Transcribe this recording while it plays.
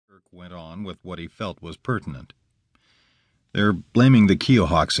Kirk went on with what he felt was pertinent. "They're blaming the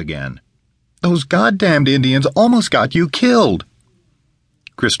Keohawks again. Those goddamned Indians almost got you killed."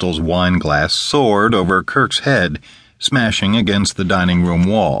 Crystal's wine glass soared over Kirk's head, smashing against the dining room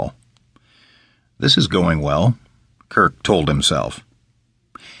wall. This is going well, Kirk told himself.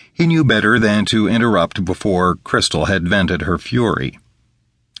 He knew better than to interrupt before Crystal had vented her fury.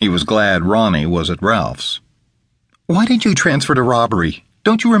 He was glad Ronnie was at Ralph's. "Why did you transfer to robbery?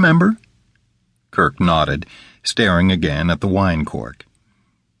 Don't you remember?" Kirk nodded, staring again at the wine cork.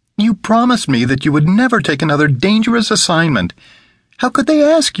 "You promised me that you would never take another dangerous assignment. How could they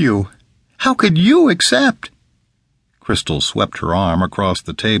ask you? How could you accept?" Crystal swept her arm across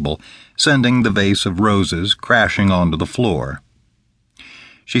the table, sending the vase of roses crashing onto the floor.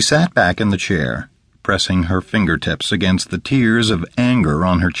 She sat back in the chair, pressing her fingertips against the tears of anger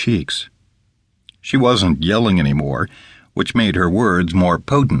on her cheeks. She wasn't yelling anymore, which made her words more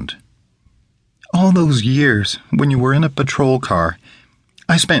potent. "All those years, when you were in a patrol car,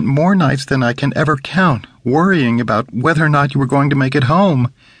 I spent more nights than I can ever count worrying about whether or not you were going to make it home.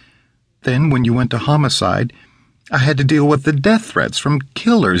 Then, when you went to homicide, I had to deal with the death threats from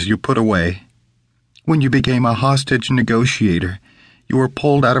killers you put away. When you became a hostage negotiator, you were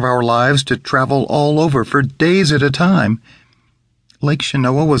pulled out of our lives to travel all over for days at a time. Lake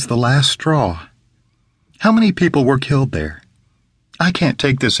Chinoa was the last straw. How many people were killed there? I can't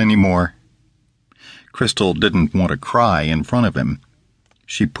take this anymore." Crystal didn't want to cry in front of him.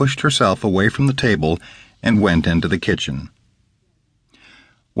 She pushed herself away from the table and went into the kitchen.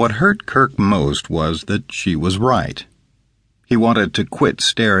 What hurt Kirk most was that she was right. He wanted to quit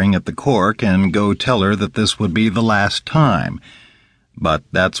staring at the cork and go tell her that this would be the last time. But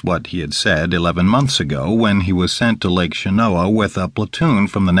that's what he had said 11 months ago when he was sent to Lake Chinoa with a platoon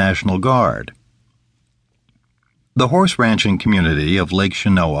from the National Guard. The horse ranching community of Lake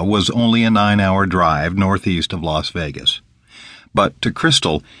Chinoa was only a 9-hour drive northeast of Las Vegas. But to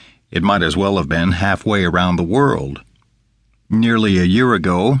Crystal, it might as well have been halfway around the world. Nearly a year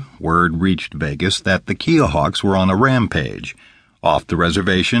ago, word reached Vegas that the Keohawks were on a rampage, off the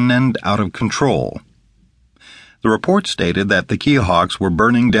reservation and out of control. The report stated that the Keohawks were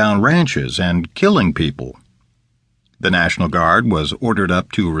burning down ranches and killing people. The National Guard was ordered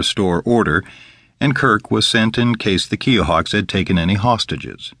up to restore order, and Kirk was sent in case the Keohawks had taken any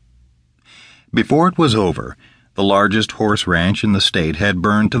hostages. Before it was over, the largest horse ranch in the state had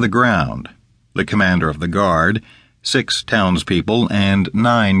burned to the ground. The commander of the guard, 6 townspeople, and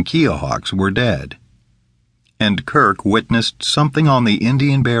 9 Keohawks were dead. And Kirk witnessed something on the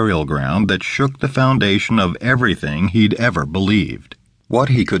Indian burial ground that shook the foundation of everything he'd ever believed. What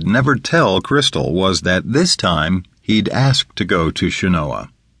he could never tell Crystal was that this time he'd asked to go to Chinoa.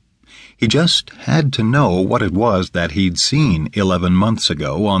 He just had to know what it was that he'd seen 11 months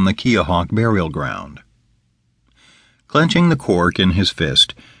ago on the Keohawk burial ground. Clenching the cork in his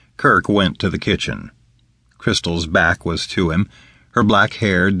fist, Kirk went to the kitchen. Crystal's back was to him, her black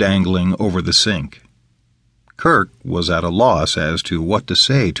hair dangling over the sink. Kirk was at a loss as to what to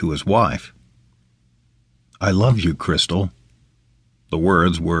say to his wife. "I love you, Crystal." The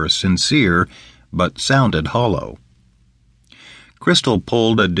words were sincere, but sounded hollow. Crystal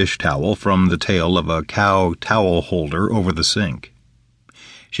pulled a dish towel from the tail of a cow towel holder over the sink.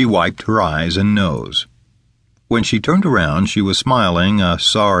 She wiped her eyes and nose. When she turned around, she was smiling a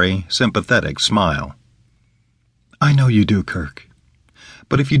sorry, sympathetic smile. "I know you do, Kirk.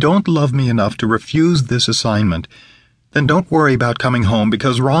 But if you don't love me enough to refuse this assignment, then don't worry about coming home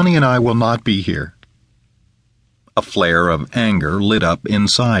because Ronnie and I will not be here." A flare of anger lit up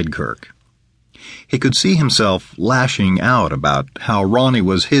inside Kirk. He could see himself lashing out about how Ronnie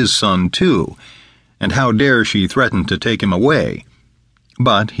was his son too, and how dare she threaten to take him away.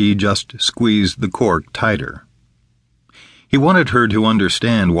 But he just squeezed the cork tighter. He wanted her to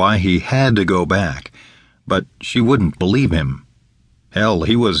understand why he had to go back, but she wouldn't believe him. Hell,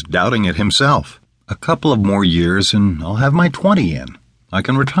 he was doubting it himself. "A couple of more years and I'll have my 20 in. I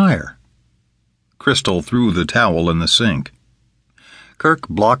can retire." Crystal threw the towel in the sink. Kirk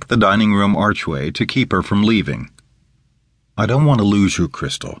blocked the dining room archway to keep her from leaving. "I don't want to lose you,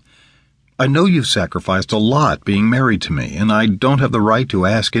 Crystal. I know you've sacrificed a lot being married to me, and I don't have the right to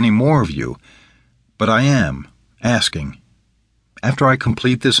ask any more of you. But I am asking. After I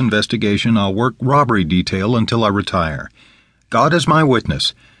complete this investigation, I'll work robbery detail until I retire. God is my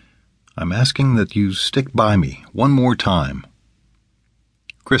witness. I'm asking that you stick by me one more time."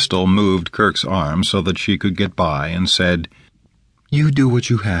 Crystal moved Kirk's arm so that she could get by and said, "You do what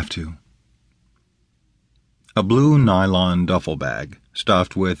you have to." A blue nylon duffel bag,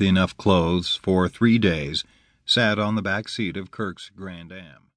 stuffed with enough clothes for 3 days, sat on the back seat of Kirk's Grand Am.